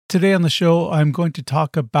Today on the show, I'm going to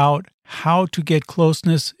talk about how to get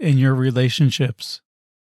closeness in your relationships.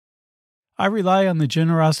 I rely on the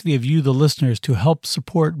generosity of you, the listeners, to help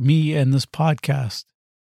support me and this podcast.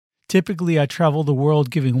 Typically, I travel the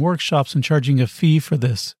world giving workshops and charging a fee for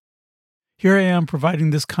this. Here I am providing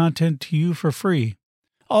this content to you for free.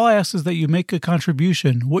 All I ask is that you make a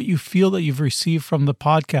contribution, what you feel that you've received from the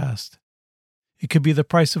podcast. It could be the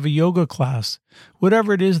price of a yoga class.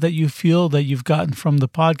 Whatever it is that you feel that you've gotten from the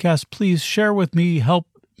podcast, please share with me, help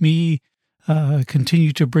me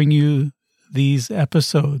continue to bring you these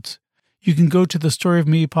episodes. You can go to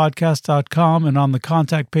thestoryofmepodcast.com, and on the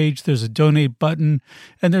contact page, there's a donate button,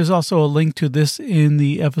 and there's also a link to this in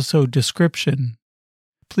the episode description.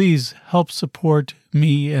 Please help support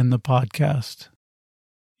me and the podcast.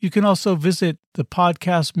 You can also visit the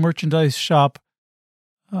podcast merchandise shop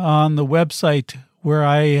on the website where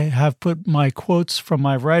I have put my quotes from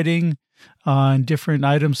my writing on different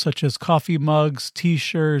items such as coffee mugs,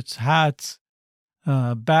 t-shirts, hats,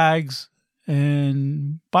 bags,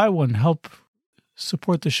 and buy one. Help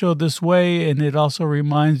support the show this way, and it also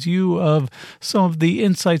reminds you of some of the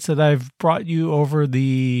insights that I've brought you over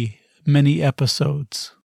the many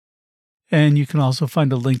episodes. And you can also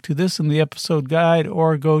find a link to this in the episode guide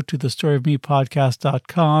or go to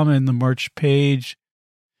thestoryofmepodcast.com and the merch page.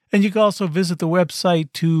 And you can also visit the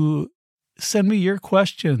website to send me your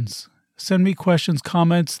questions. Send me questions,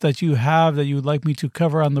 comments that you have that you would like me to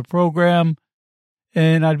cover on the program,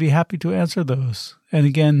 and I'd be happy to answer those. And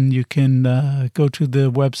again, you can go to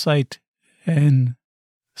the website and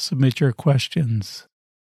submit your questions.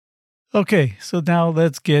 Okay, so now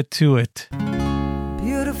let's get to it.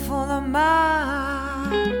 Beautiful am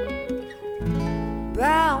I,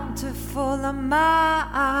 bountiful am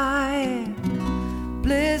I,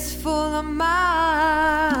 blissful am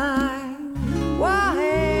I,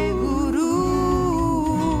 Waheguru,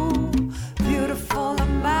 beautiful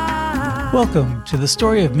am I. Welcome to The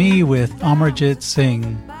Story of Me with Amarjit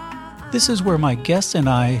Singh. This is where my guests and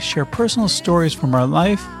I share personal stories from our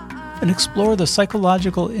life and explore the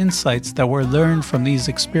psychological insights that were learned from these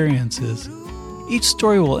experiences. Each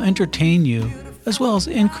story will entertain you, as well as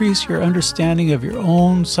increase your understanding of your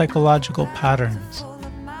own psychological patterns.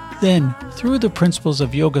 Then, through the principles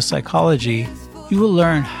of yoga psychology, you will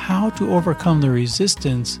learn how to overcome the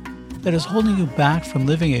resistance that is holding you back from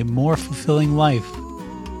living a more fulfilling life.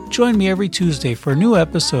 Join me every Tuesday for a new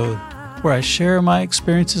episode where I share my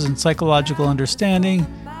experiences in psychological understanding,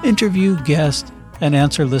 interview guests, and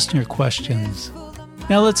answer listener questions.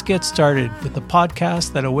 Now let's get started with the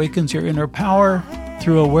podcast that awakens your inner power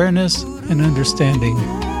through awareness and understanding.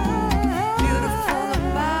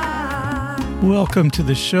 Welcome to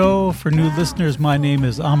the show. For new listeners, my name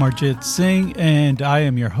is Amarjit Singh, and I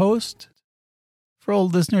am your host. For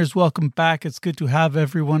old listeners, welcome back. It's good to have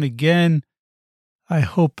everyone again. I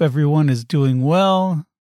hope everyone is doing well.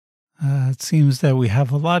 It seems that we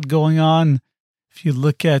have a lot going on. If you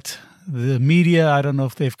look at the media, I don't know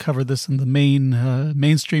if they've covered this in the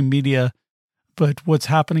mainstream media, but what's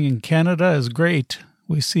happening in Canada is great.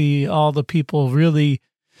 We see all the people really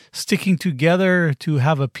sticking together to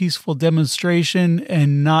have a peaceful demonstration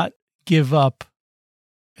and not give up.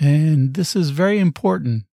 And this is very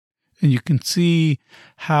important. And you can see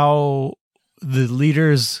how the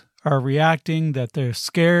leaders are reacting, that they're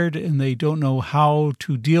scared and they don't know how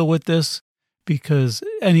to deal with this, because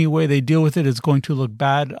any way they deal with it is going to look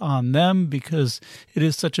bad on them because it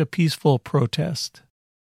is such a peaceful protest.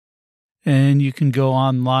 And you can go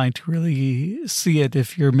online to really see it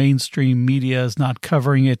if your mainstream media is not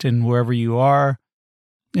covering it and wherever you are.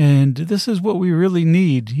 And this is what we really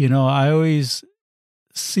need. You know, I always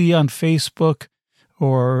see on Facebook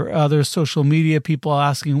or other social media people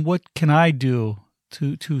asking, what can I do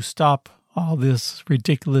to stop all this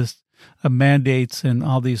ridiculous mandates and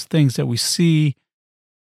all these things that we see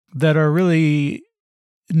that are really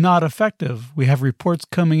not effective. We have reports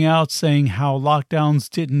coming out saying how lockdowns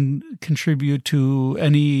didn't contribute to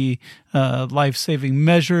any life-saving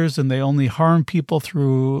measures, and they only harm people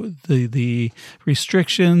through the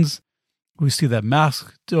restrictions. We see that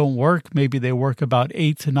masks don't work. Maybe they work about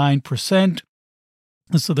 8 to 9%,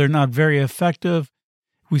 and so they're not very effective.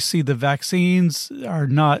 We see the vaccines are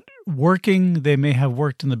not working. They may have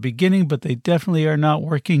worked in the beginning, but they definitely are not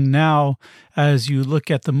working now as you look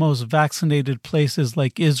at the most vaccinated places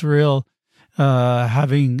like Israel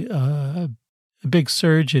having a big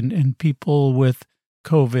surge in people with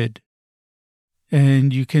COVID.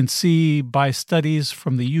 And you can see by studies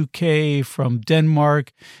from the UK, from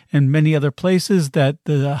Denmark, and many other places that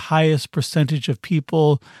the highest percentage of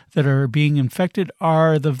people that are being infected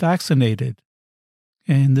are the vaccinated.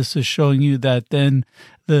 And this is showing you that then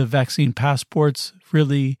the vaccine passports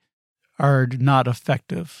really are not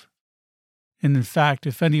effective. And in fact,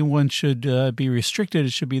 if anyone should be restricted,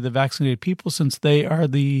 it should be the vaccinated people, since they are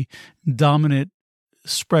the dominant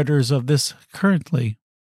spreaders of this currently.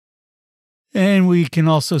 And we can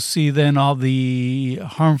also see then all the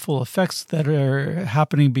harmful effects that are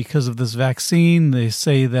happening because of this vaccine. They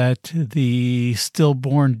say that the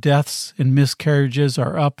stillborn deaths and miscarriages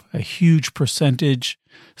are up a huge percentage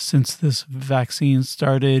since this vaccine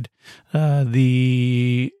started.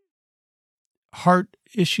 The heart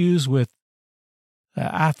issues with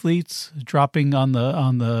athletes dropping on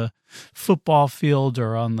the football field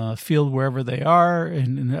or on the field wherever they are,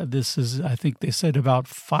 and this is, I think they said, about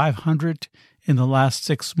 500 in the last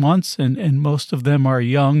 6 months, and most of them are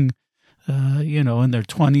young, in their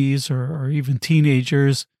 20s or even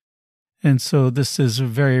teenagers, and so this is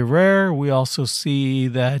very rare. We also see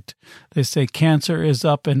that they say cancer is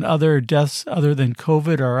up, and other deaths other than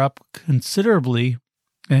COVID are up considerably,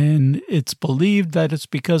 and it's believed that it's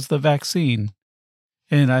because of the vaccine.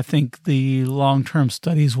 And I think the long-term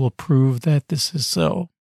studies will prove that this is so.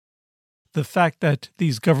 The fact that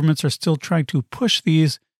these governments are still trying to push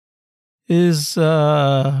these is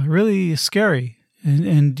really scary.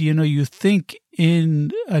 And you think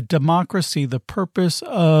in a democracy, the purpose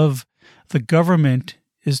of the government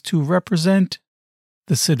is to represent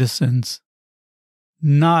the citizens,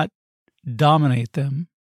 not dominate them.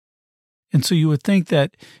 And so you would think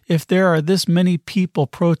that if there are this many people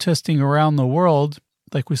protesting around the world,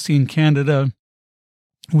 like we see in Canada,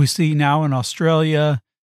 we see now in Australia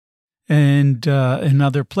and in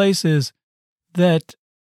other places, that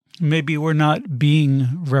maybe we're not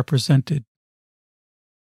being represented.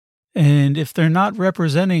 And if they're not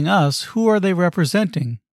representing us, who are they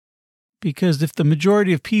representing? Because if the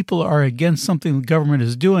majority of people are against something the government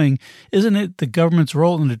is doing, isn't it the government's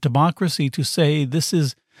role in a democracy to say, this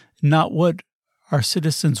is not what our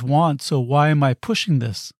citizens want, so why am I pushing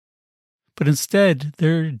this? But instead,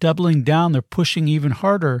 they're doubling down, they're pushing even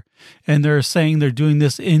harder, and they're saying they're doing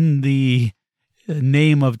this in the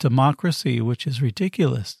name of democracy, which is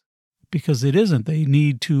ridiculous, because it isn't. They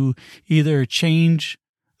need to either change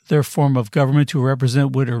their form of government to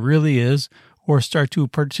represent what it really is, or start to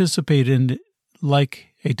participate in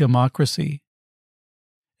like a democracy.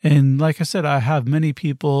 And like I said, I have many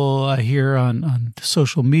people here on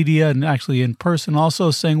social media and actually in person also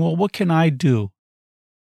saying, well, what can I do?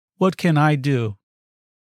 What can I do?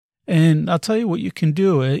 And I'll tell you what you can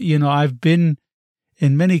do. I've been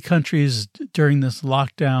in many countries during this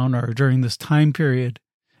lockdown or during this time period,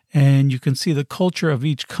 and you can see the culture of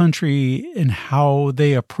each country and how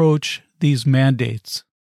they approach these mandates.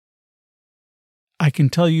 I can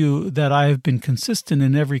tell you that I have been consistent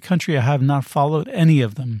in every country. I have not followed any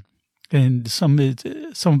of them. And some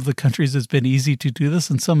of the countries it's been easy to do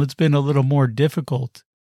this, and some it's been a little more difficult.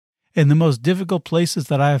 And the most difficult places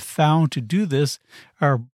that I have found to do this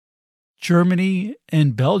are Germany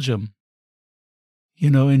and Belgium.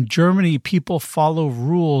 In Germany, people follow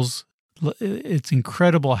rules. It's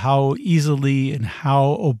incredible how easily and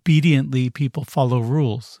how obediently people follow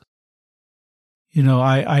rules.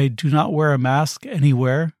 I do not wear a mask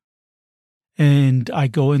anywhere. And I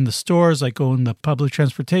go in the stores, I go in the public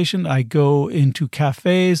transportation, I go into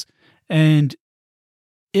cafes, and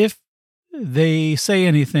if they say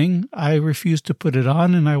anything, I refuse to put it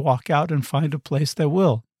on, and I walk out and find a place that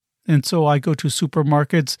will. And so I go to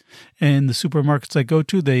supermarkets, and the supermarkets I go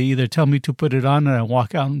to, they either tell me to put it on, and I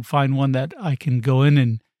walk out and find one that I can go in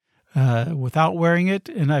and without wearing it,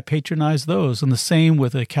 and I patronize those. And the same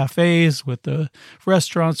with the cafes, with the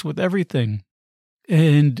restaurants, with everything.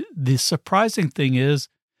 And the surprising thing is,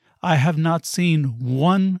 I have not seen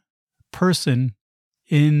one person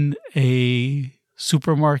in a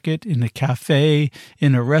supermarket, in a cafe,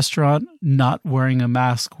 in a restaurant, not wearing a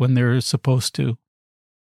mask when they're supposed to.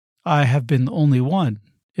 I have been the only one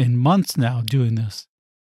in months now doing this.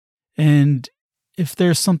 And if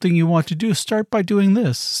there's something you want to do, start by doing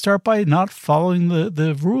this. Start by not following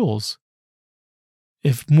the rules.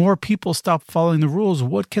 If more people stop following the rules,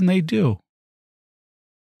 what can they do?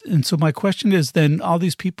 And so my question is then, all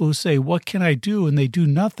these people who say, what can I do? And they do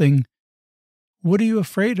nothing. What are you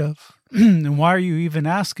afraid of? And why are you even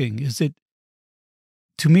asking?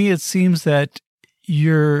 To me, it seems that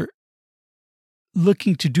you're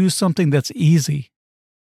looking to do something that's easy,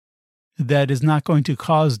 that is not going to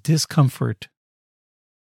cause discomfort.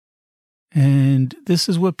 And this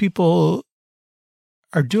is what people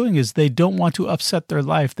are doing, is they don't want to upset their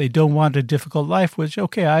life. They don't want a difficult life, which,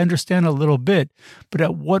 okay, I understand a little bit, but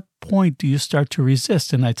at what point do you start to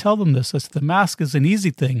resist? And I tell them this, the mask is an easy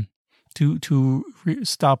thing. to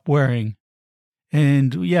stop wearing.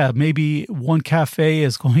 And yeah, maybe one cafe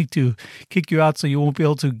is going to kick you out, so you won't be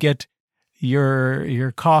able to get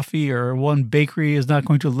your coffee, or one bakery is not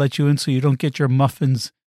going to let you in, so you don't get your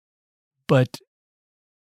muffins. But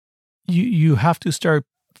you have to start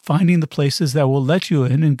finding the places that will let you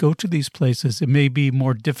in and go to these places. It may be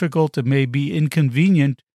more difficult, it may be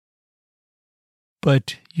inconvenient,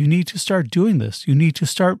 but you need to start doing this. You need to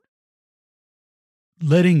start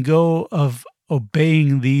letting go of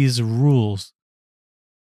obeying these rules.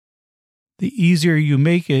 The easier you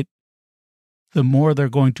make it, the more they're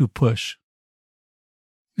going to push.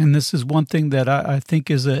 And this is one thing that I think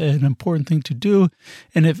is an important thing to do.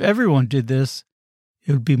 And if everyone did this,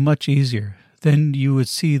 it would be much easier. Then you would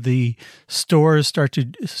see the stores start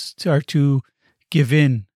to give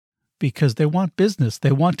in, because they want business.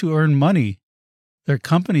 They want to earn money. They're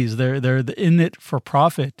companies. They're in it for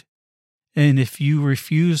profit. And if you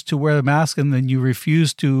refuse to wear a mask and then you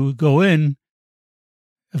refuse to go in,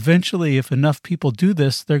 eventually, if enough people do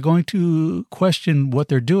this, they're going to question what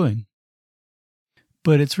they're doing.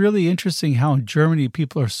 But it's really interesting how in Germany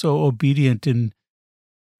people are so obedient and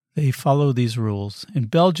they follow these rules. In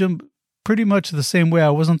Belgium, pretty much the same way. I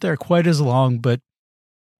wasn't there quite as long, but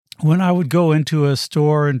when I would go into a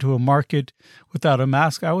store, into a market without a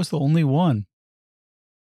mask, I was the only one.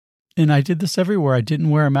 And I did this everywhere. I didn't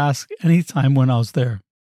wear a mask anytime when I was there.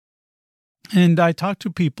 And I talked to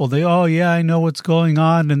people. They, oh yeah, I know what's going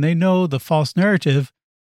on. And they know the false narrative,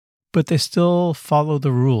 but they still follow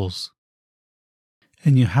the rules.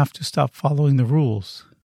 And you have to stop following the rules.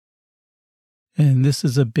 And this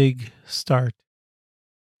is a big start.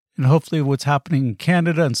 And hopefully what's happening in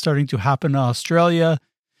Canada and starting to happen in Australia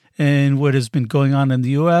and what has been going on in the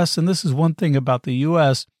U.S. And this is one thing about the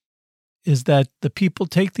U.S. is that the people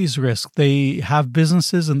take these risks. They have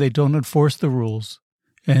businesses and they don't enforce the rules.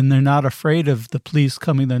 And they're not afraid of the police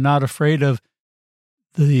coming. They're not afraid of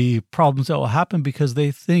the problems that will happen, because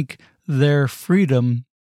they think their freedom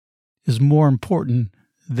is more important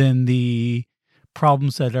than the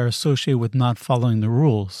problems that are associated with not following the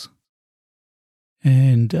rules.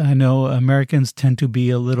 And I know Americans tend to be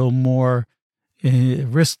a little more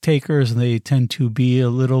risk takers, and they tend to be a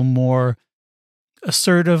little more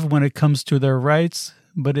assertive when it comes to their rights.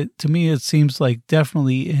 But to me, it seems like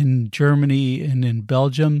definitely in Germany and in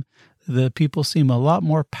Belgium, the people seem a lot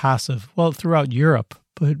more passive. Well, throughout Europe,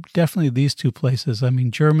 but definitely these two places. I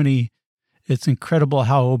mean, Germany, it's incredible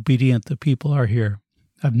how obedient the people are here.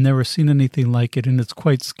 I've never seen anything like it, and it's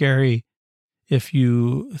quite scary if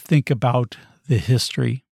you think about the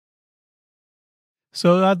history.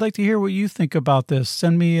 So I'd like to hear what you think about this.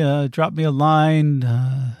 Drop me a line,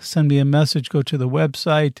 send me a message, go to the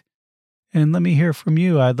website, and let me hear from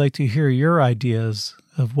you. I'd like to hear your ideas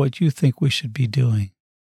of what you think we should be doing.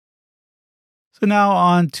 So now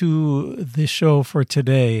on to the show for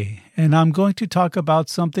today. And I'm going to talk about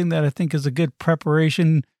something that I think is a good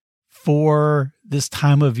preparation for this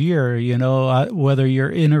time of year. You know, whether you're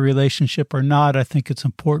in a relationship or not, I think it's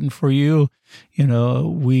important for you. You know,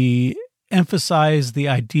 we emphasize the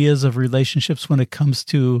ideas of relationships when it comes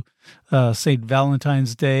to St.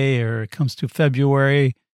 Valentine's Day, or it comes to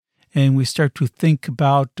February. And we start to think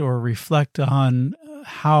about or reflect on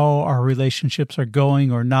how our relationships are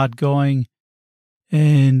going or not going.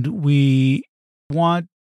 And we want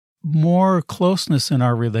more closeness in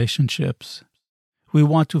our relationships. We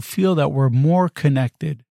want to feel that we're more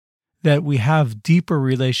connected, that we have deeper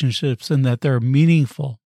relationships, and that they're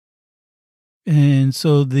meaningful. And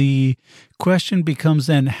so the question becomes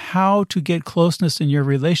then how to get closeness in your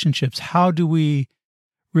relationships. How do we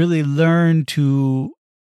really learn to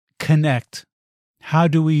connect? How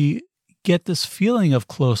do we get this feeling of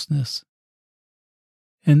closeness?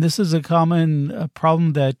 And this is a common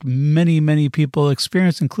problem that many, many people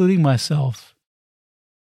experience, including myself.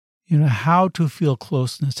 You know, how to feel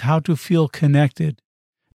closeness, how to feel connected.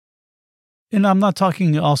 And I'm not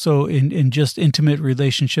talking also in just intimate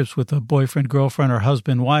relationships with a boyfriend, girlfriend, or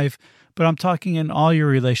husband, wife, but I'm talking in all your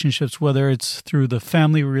relationships, whether it's through the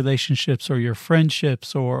family relationships or your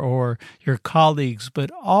friendships or your colleagues,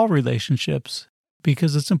 but all relationships,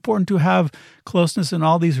 because it's important to have closeness in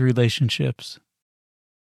all these relationships.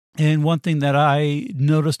 And one thing that I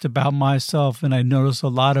noticed about myself, and I noticed a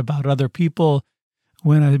lot about other people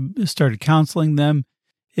when I started counseling them,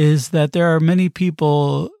 is that there are many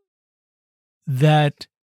people that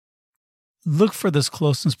look for this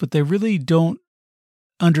closeness, but they really don't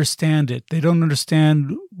understand it. They don't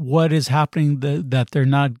understand what is happening, that they're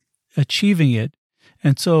not achieving it.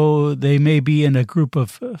 And so they may be in a group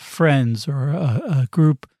of friends or a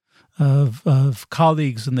group of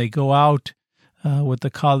colleagues, and they go out with the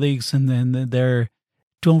colleagues, and then they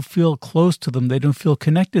don't feel close to them. They don't feel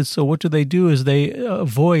connected. So what do is they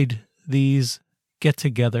avoid these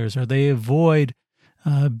get-togethers, or they avoid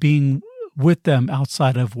being with them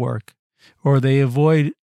outside of work, or they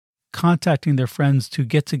avoid contacting their friends to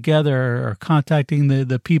get together, or contacting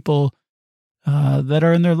the people that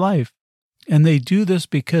are in their life. And they do this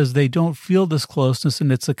because they don't feel this closeness,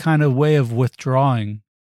 and it's a kind of way of withdrawing.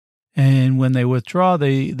 And when they withdraw,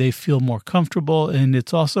 they feel more comfortable, and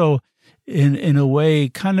it's also, in a way,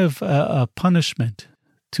 kind of a punishment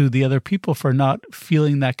to the other people for not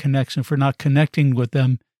feeling that connection, for not connecting with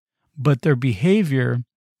them. But their behavior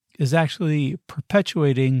is actually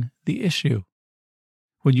perpetuating the issue.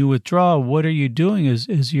 When you withdraw, what are you doing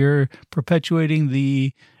is you're perpetuating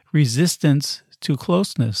the resistance to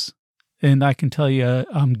closeness. And I can tell you,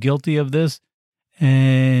 I'm guilty of this,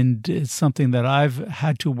 and it's something that I've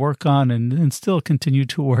had to work on and still continue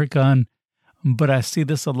to work on. But I see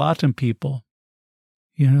this a lot in people.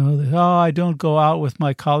 I don't go out with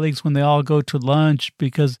my colleagues when they all go to lunch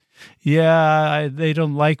because, they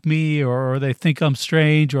don't like me, or they think I'm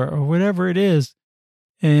strange, or whatever it is.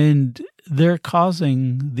 And they're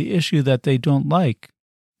causing the issue that they don't like,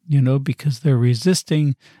 because they're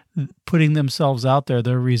resisting putting themselves out there.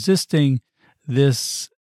 They're resisting this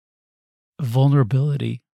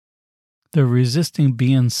vulnerability. They're resisting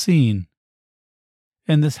being seen.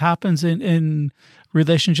 And this happens in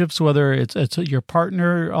relationships, whether it's your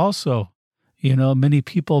partner also. Many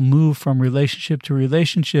people move from relationship to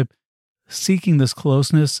relationship seeking this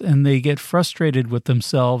closeness, and they get frustrated with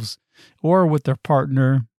themselves or with their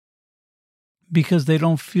partner because they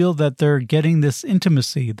don't feel that they're getting this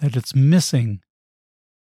intimacy, that it's missing.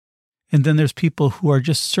 And then there's people who are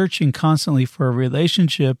just searching constantly for a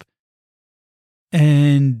relationship,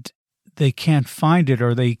 and they can't find it,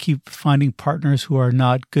 or they keep finding partners who are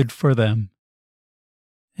not good for them.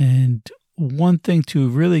 And one thing to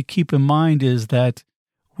really keep in mind is that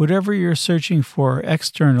whatever you're searching for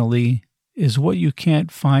externally is what you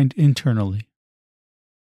can't find internally.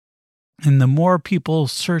 And the more people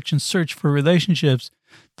search for relationships,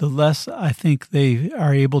 the less I think they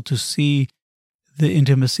are able to see the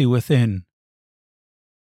intimacy within.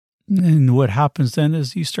 And what happens then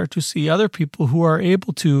is you start to see other people who are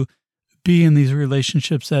able to be in these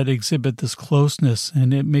relationships that exhibit this closeness,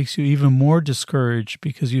 and it makes you even more discouraged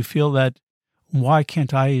because you feel that, why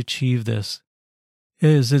can't I achieve this?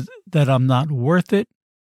 Is it that I'm not worth it?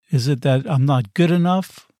 Is it that I'm not good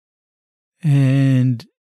enough? And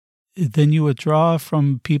then you withdraw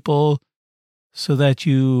from people so that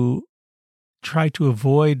you try to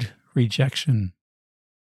avoid rejection.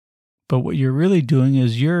 But what you're really doing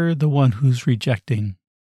is you're the one who's rejecting.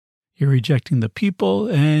 You're rejecting the people,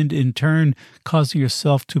 and in turn causing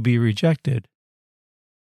yourself to be rejected.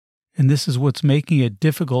 And this is what's making it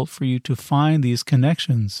difficult for you to find these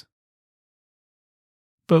connections.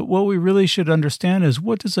 But what we really should understand is,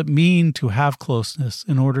 what does it mean to have closeness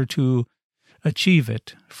in order to achieve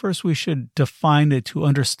it? First, we should define it, to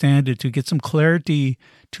understand it, to get some clarity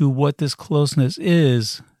to what this closeness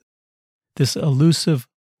is, this elusive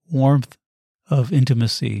warmth of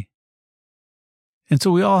intimacy. And so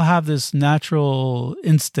we all have this natural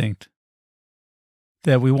instinct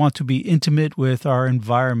that we want to be intimate with our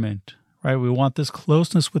environment, right? We want this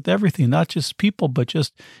closeness with everything, not just people, but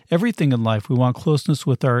just everything in life. We want closeness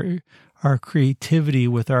with our creativity,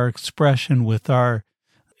 with our expression, with our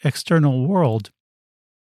external world.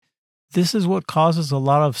 This is what causes a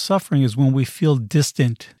lot of suffering, is when we feel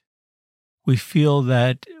distant. We feel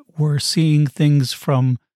that we're seeing things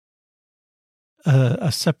from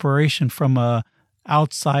a separation, from a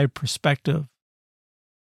outside perspective.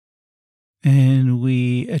 And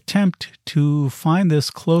we attempt to find this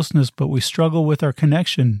closeness, but we struggle with our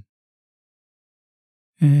connection.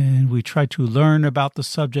 And we try to learn about the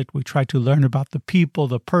subject, we try to learn about the people,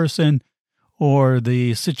 the person, or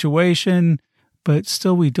the situation, but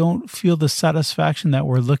still we don't feel the satisfaction that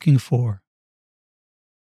we're looking for.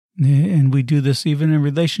 And we do this even in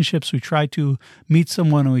relationships. We try to meet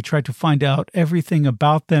someone and we try to find out everything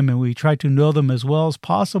about them, and we try to know them as well as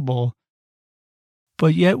possible,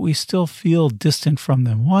 but yet we still feel distant from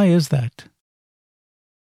them. Why is that?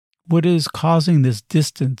 What is causing this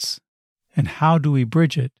distance, and how do we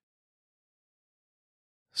bridge it?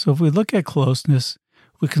 So if we look at closeness,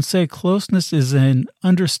 we can say closeness is an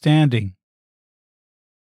understanding.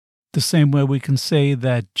 The same way we can say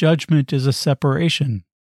that judgment is a separation.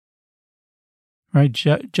 Right?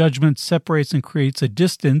 Judgment separates and creates a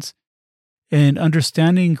distance, and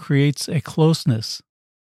understanding creates a closeness,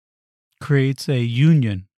 creates a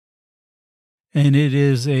union. And it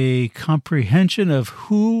is a comprehension of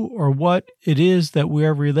who or what it is that we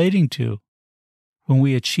are relating to when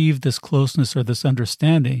we achieve this closeness or this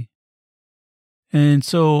understanding. And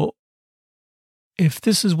so if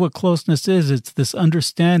this is what closeness is, it's this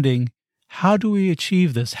understanding. How do we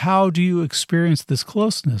achieve this? How do you experience this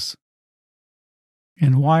closeness?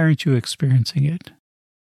 And why aren't you experiencing it?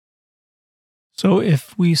 So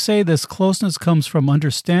if we say this closeness comes from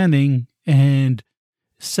understanding and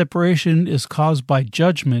separation is caused by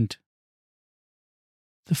judgment,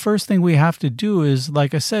 the first thing we have to do is,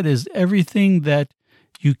 like I said, is everything that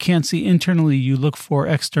you can't see internally, you look for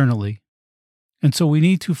externally. And so we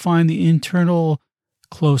need to find the internal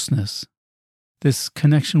closeness, this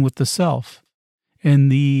connection with the self.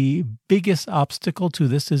 And the biggest obstacle to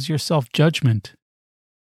this is your self-judgment.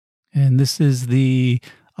 And this is the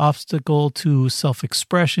obstacle to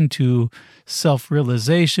self-expression, to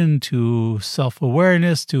self-realization, to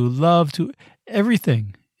self-awareness, to love, to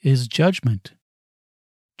everything is judgment.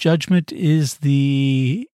 Judgment is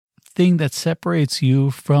the thing that separates you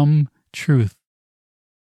from truth,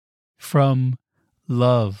 from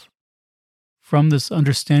love, from this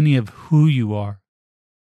understanding of who you are.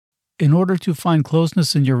 In order to find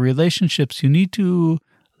closeness in your relationships, you need to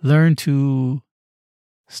learn to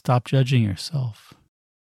stop judging yourself.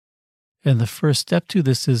 And the first step to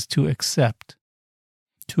this is to accept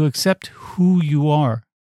who you are.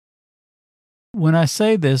 When I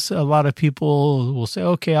say this, a lot of people will say,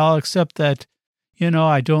 okay, I'll accept that,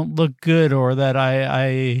 I don't look good, or that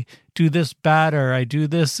I do this bad, or I do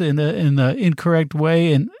this in the incorrect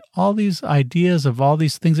way. And all these ideas of all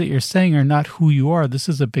these things that you're saying are not who you are. This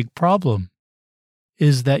is a big problem,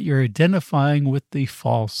 is that you're identifying with the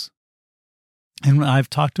false. And I've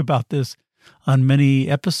talked about this on many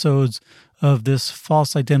episodes of this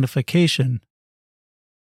false identification.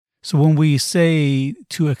 So when we say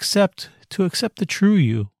to accept the true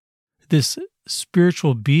you, this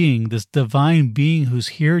spiritual being, this divine being who's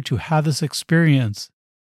here to have this experience,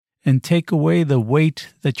 and take away the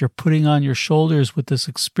weight that you're putting on your shoulders with this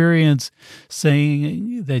experience,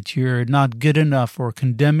 saying that you're not good enough, or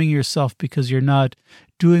condemning yourself because you're not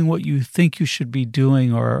doing what you think you should be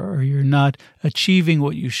doing, or you're not achieving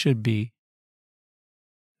what you should be.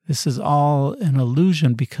 This is all an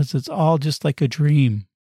illusion, because it's all just like a dream.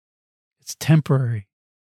 It's temporary.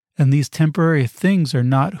 And these temporary things are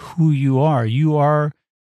not who you are. You are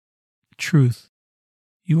truth.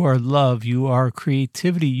 You are love. You are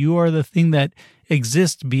creativity. You are the thing that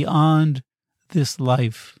exists beyond this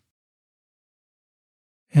life.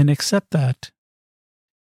 And accept that.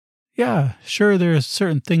 Yeah, sure, there are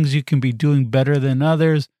certain things you can be doing better than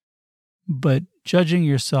others, but judging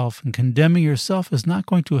yourself and condemning yourself is not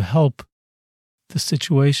going to help the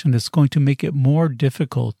situation. It's going to make it more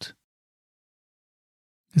difficult.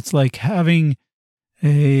 It's like having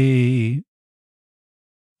a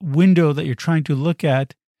window that you're trying to look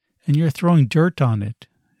at and you're throwing dirt on it.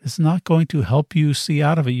 It's not going to help you see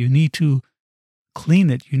out of it. You need to clean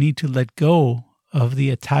it. You need to let go of the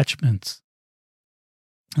attachments.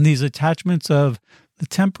 And these attachments of the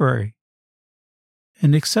temporary.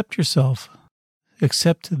 And accept yourself.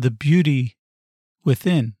 Accept the beauty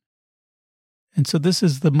within. And so this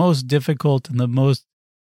is the most difficult and the most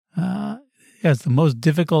it's the most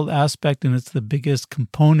difficult aspect, and it's the biggest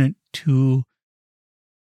component to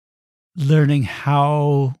learning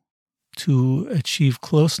how to achieve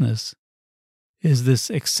closeness, is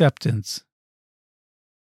this acceptance,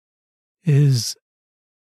 is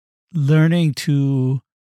learning to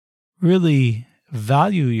really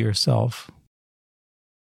value yourself.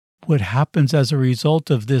 What happens as a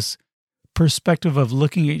result of this perspective of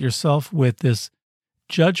looking at yourself with this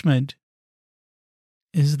judgment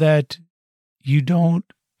is that you don't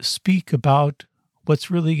speak about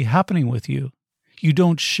what's really happening with you. You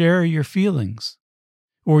don't share your feelings,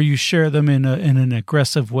 or you share them in an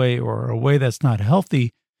aggressive way or a way that's not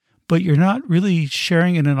healthy, but you're not really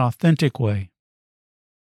sharing in an authentic way.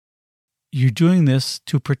 You're doing this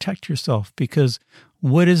to protect yourself, because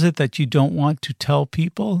what is it that you don't want to tell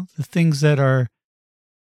people? The things that are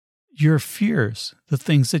your fears, the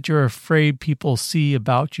things that you're afraid people see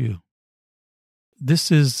about you.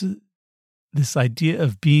 This is this idea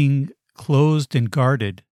of being closed and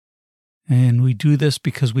guarded. And we do this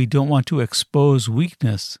because we don't want to expose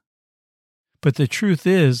weakness. But the truth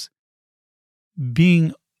is,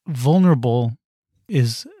 being vulnerable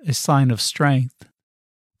is a sign of strength.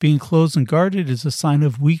 Being closed and guarded is a sign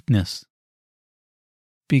of weakness.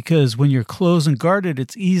 Because when you're closed and guarded,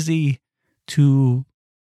 it's easy to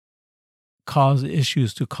cause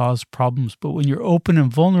issues, to cause problems. But when you're open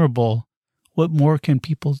and vulnerable, what more can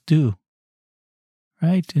people do?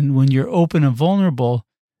 right? And when you're open and vulnerable,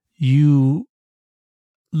 you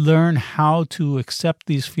learn how to accept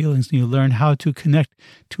these feelings, and you learn how to connect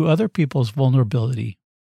to other people's vulnerability,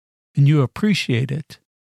 and you appreciate it.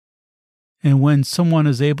 And when someone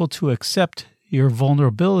is able to accept your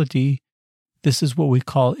vulnerability, this is what we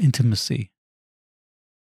call intimacy.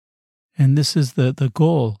 And this is the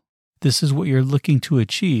goal. This is what you're looking to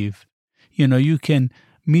achieve. You know, you can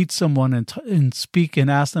meet someone and speak and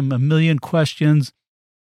ask them a million questions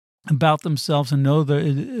about themselves and know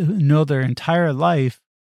their entire life.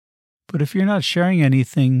 But if you're not sharing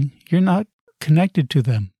anything, you're not connected to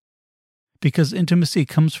them, because intimacy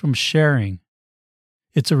comes from sharing.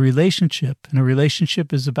 It's a relationship, and a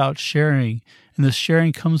relationship is about sharing, and the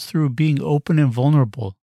sharing comes through being open and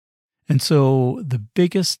vulnerable. And so the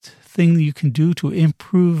biggest thing you can do to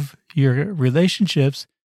improve your relationships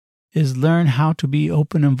is learn how to be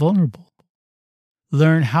open and vulnerable.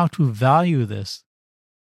 Learn how to value this.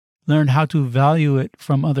 Learn how to value it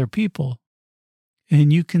from other people.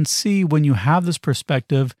 And you can see when you have this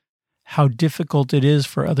perspective how difficult it is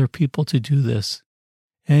for other people to do this.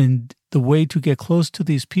 And the way to get close to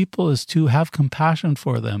these people is to have compassion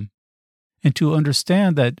for them and to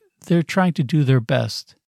understand that they're trying to do their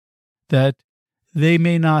best, that they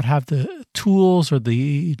may not have the tools or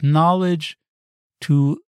the knowledge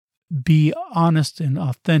to be honest and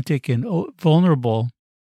authentic and vulnerable,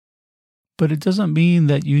 but it doesn't mean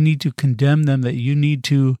that you need to condemn them, that you need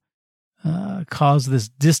to cause this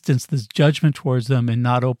distance, this judgment towards them and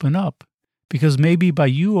not open up. Because maybe by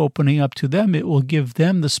you opening up to them, it will give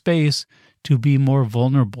them the space to be more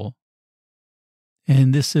vulnerable.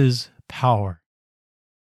 And this is power.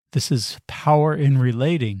 This is power in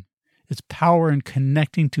relating. It's power in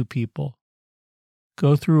connecting to people.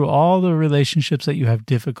 Go through all the relationships that you have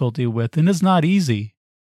difficulty with. And it's not easy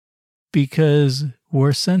because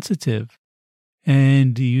we're sensitive.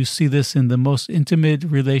 And you see this in the most intimate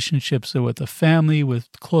relationships, so with a family, with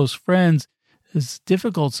close friends. It's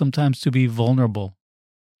difficult sometimes to be vulnerable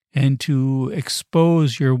and to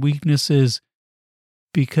expose your weaknesses,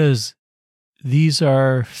 because these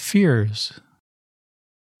are fears.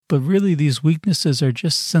 But really, these weaknesses are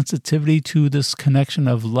just sensitivity to this connection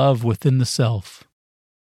of love within the self.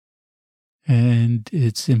 And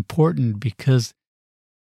it's important because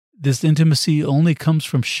this intimacy only comes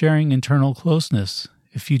from sharing internal closeness.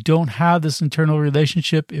 If you don't have this internal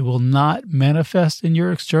relationship, it will not manifest in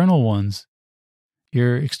your external ones.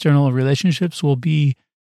 Your external relationships will be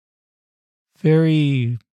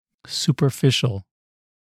very superficial.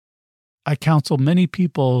 I counsel many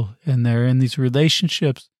people, and they're in these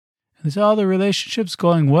relationships, and they say, oh, the relationship's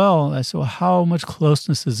going well. I say, well, how much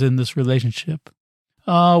closeness is in this relationship?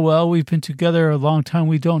 Oh, well, we've been together a long time.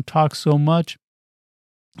 We don't talk so much.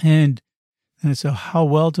 And I say, how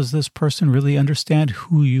well does this person really understand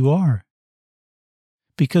who you are?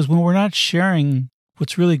 Because when we're not sharing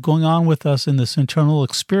what's really going on with us in this internal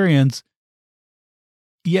experience,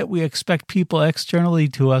 yet we expect people externally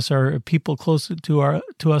to us or people closer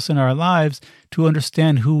to us in our lives to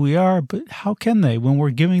understand who we are. But how can they when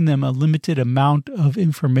we're giving them a limited amount of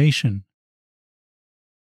information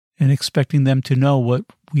and expecting them to know what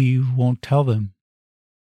we won't tell them?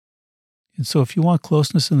 And so if you want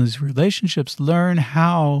closeness in these relationships, learn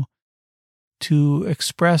how to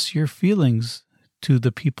express your feelings to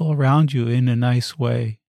the people around you in a nice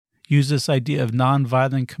way. Use this idea of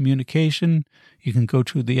nonviolent communication. You can go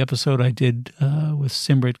to the episode I did with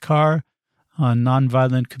Simrit Kaur on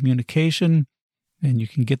nonviolent communication, and you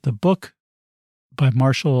can get the book by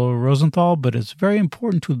Marshall Rosenthal. But it's very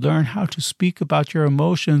important to learn how to speak about your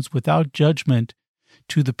emotions without judgment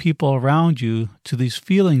to the people around you, to these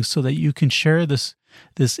feelings, so that you can share this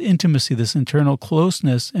intimacy, this internal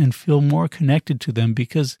closeness, and feel more connected to them,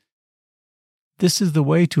 because this is the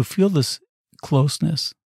way to feel this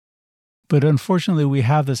closeness. But unfortunately, we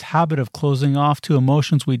have this habit of closing off to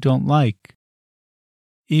emotions we don't like.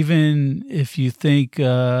 Even if you think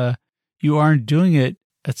you aren't doing it,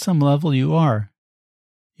 at some level you are.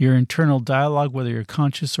 Your internal dialogue, whether you're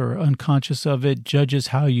conscious or unconscious of it, judges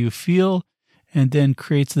how you feel and then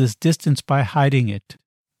creates this distance by hiding it,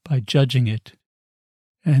 by judging it.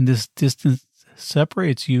 And this distance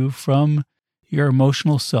separates you from your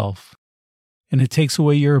emotional self. And it takes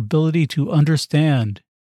away your ability to understand.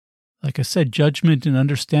 Like I said, judgment and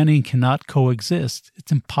understanding cannot coexist.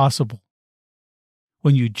 It's impossible.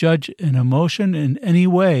 When you judge an emotion in any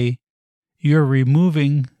way, you're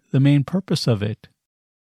removing the main purpose of it.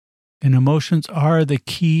 And emotions are the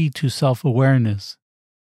key to self-awareness.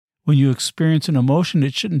 When you experience an emotion,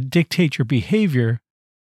 it shouldn't dictate your behavior,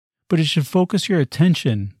 but it should focus your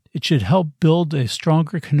attention. it should help build a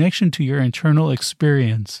stronger connection to your internal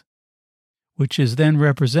experience, which is then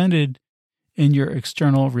represented in your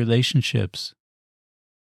external relationships.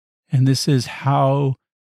 And this is how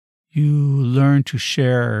you learn to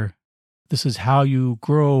share. This is how you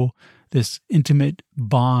grow this intimate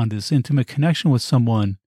bond, this intimate connection with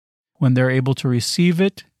someone. When they're able to receive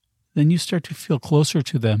it, then you start to feel closer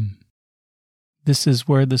to them. This is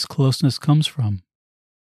where this closeness comes from.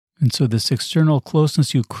 And so this external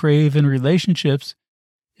closeness you crave in relationships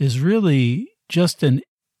is really just an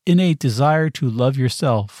innate desire to love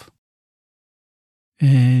yourself.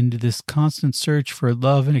 And this constant search for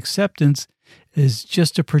love and acceptance is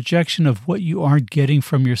just a projection of what you aren't getting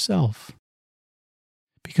from yourself.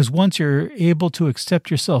 Because once you're able to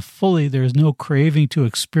accept yourself fully, there is no craving to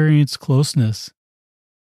experience closeness.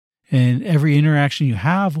 And every interaction you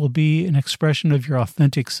have will be an expression of your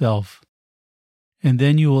authentic self. And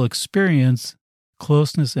then you will experience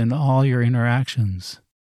closeness in all your interactions.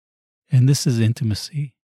 And this is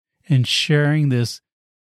intimacy. And sharing this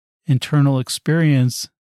internal experience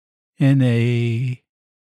in a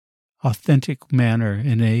authentic manner,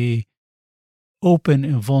 in a open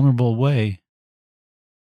and vulnerable way.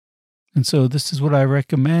 And so this is what I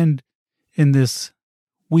recommend in this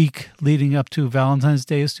week leading up to Valentine's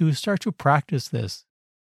Day, is to start to practice this.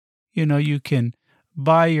 You know, you can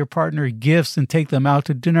buy your partner gifts and take them out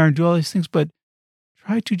to dinner and do all these things, but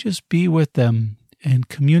try to just be with them and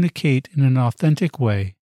communicate in an authentic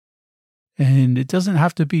way. And it doesn't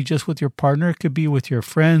have to be just with your partner. It could be with your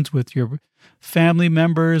friends, with your family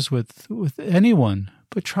members, with anyone.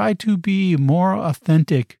 But try to be more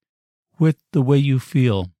authentic with the way you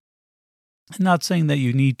feel. I'm not saying that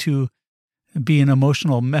you need to be an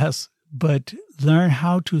emotional mess, but learn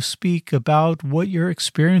how to speak about what you're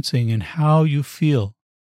experiencing and how you feel.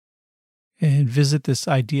 And visit this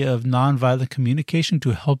idea of nonviolent communication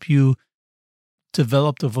to help you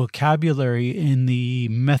develop the vocabulary and the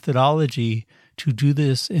methodology to do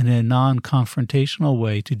this in a non-confrontational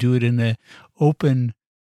way, to do it in an open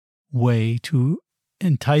way, to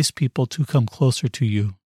entice people to come closer to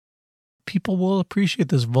you. People will appreciate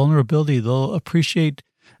this vulnerability. They'll appreciate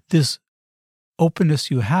this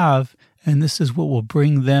openness you have, and this is what will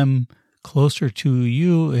bring them closer to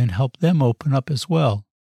you and help them open up as well.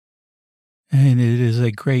 And it is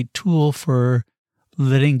a great tool for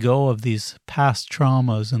letting go of these past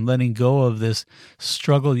traumas and letting go of this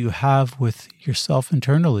struggle you have with yourself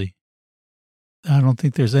internally. I don't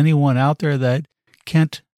think there's anyone out there that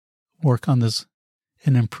can't work on this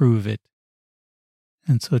and improve it.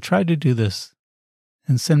 And so try to do this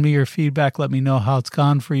and send me your feedback. Let me know how it's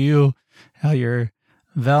gone for you, how your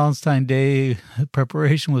Valentine's Day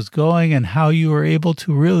preparation was going, and how you were able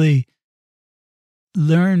to really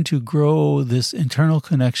learn to grow this internal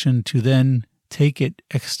connection to then take it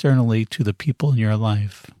externally to the people in your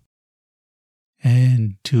life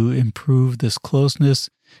and to improve this closeness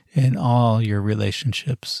in all your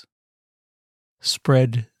relationships.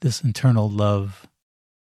 Spread this internal love.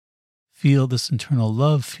 Feel this internal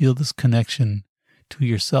love, feel this connection to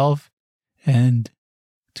yourself and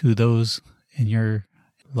to those in your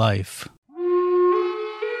life.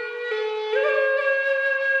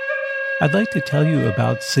 I'd like to tell you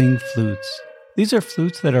about Sing Flutes. These are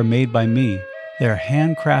flutes that are made by me. They are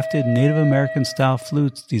handcrafted Native American style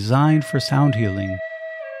flutes designed for sound healing.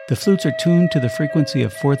 The flutes are tuned to the frequency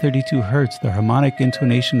of 432 Hertz, the harmonic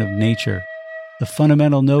intonation of nature. The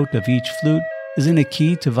fundamental note of each flute is in a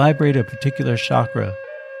key to vibrate a particular chakra.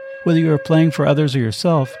 Whether you are playing for others or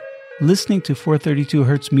yourself, listening to 432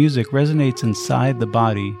 Hertz music resonates inside the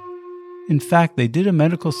body. In fact, they did a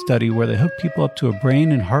medical study where they hooked people up to a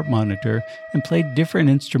brain and heart monitor and played different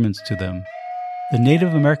instruments to them. The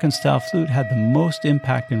Native American style flute had the most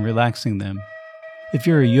impact in relaxing them. If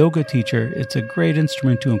you're a yoga teacher, it's a great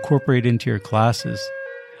instrument to incorporate into your classes.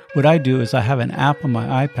 What I do is I have an app on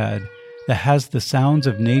my iPad that has the sounds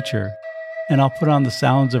of nature, and I'll put on the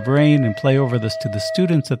sounds of rain and play over this to the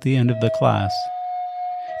students at the end of the class.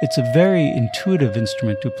 It's a very intuitive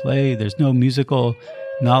instrument to play. There's no musical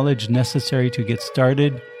knowledge necessary to get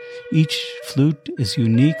started. Each flute is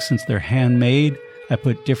unique since they're handmade. I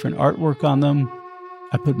put different artwork on them.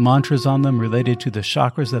 I put mantras on them related to the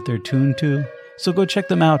chakras that they're tuned to. So go check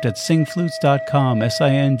them out at singflutes.com,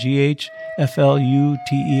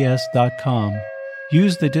 SINGHFLUTES.com.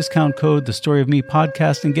 Use the discount code The Story of Me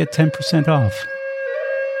Podcast and get 10% off.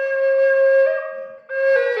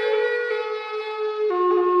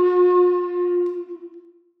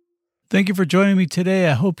 Thank you for joining me today.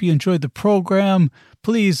 I hope you enjoyed the program.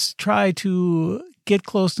 Please try to get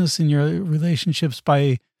closeness in your relationships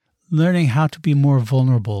by learning how to be more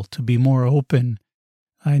vulnerable, to be more open,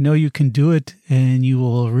 I know you can do it, and you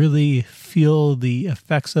will really feel the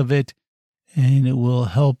effects of it, and it will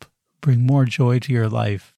help bring more joy to your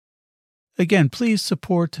life. Again, please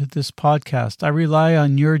support this podcast. I rely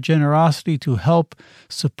on your generosity to help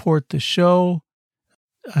support the show.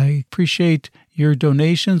 I appreciate your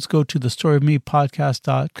donations. Go to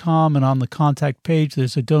thestoryofmepodcast.com, and on the contact page,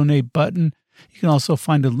 there's a donate button. You can also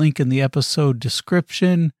find a link in the episode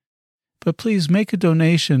description. But please make a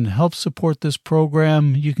donation, help support this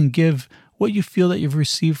program. You can give what you feel that you've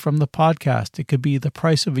received from the podcast. It could be the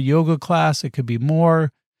price of a yoga class. It could be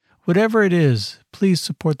more. Whatever it is, please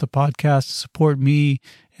support the podcast, support me,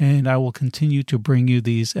 and I will continue to bring you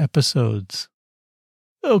these episodes.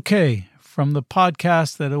 Okay, from the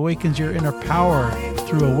podcast that awakens your inner power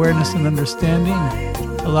through awareness and understanding,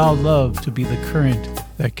 allow love to be the current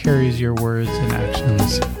that carries your words and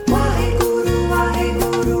actions.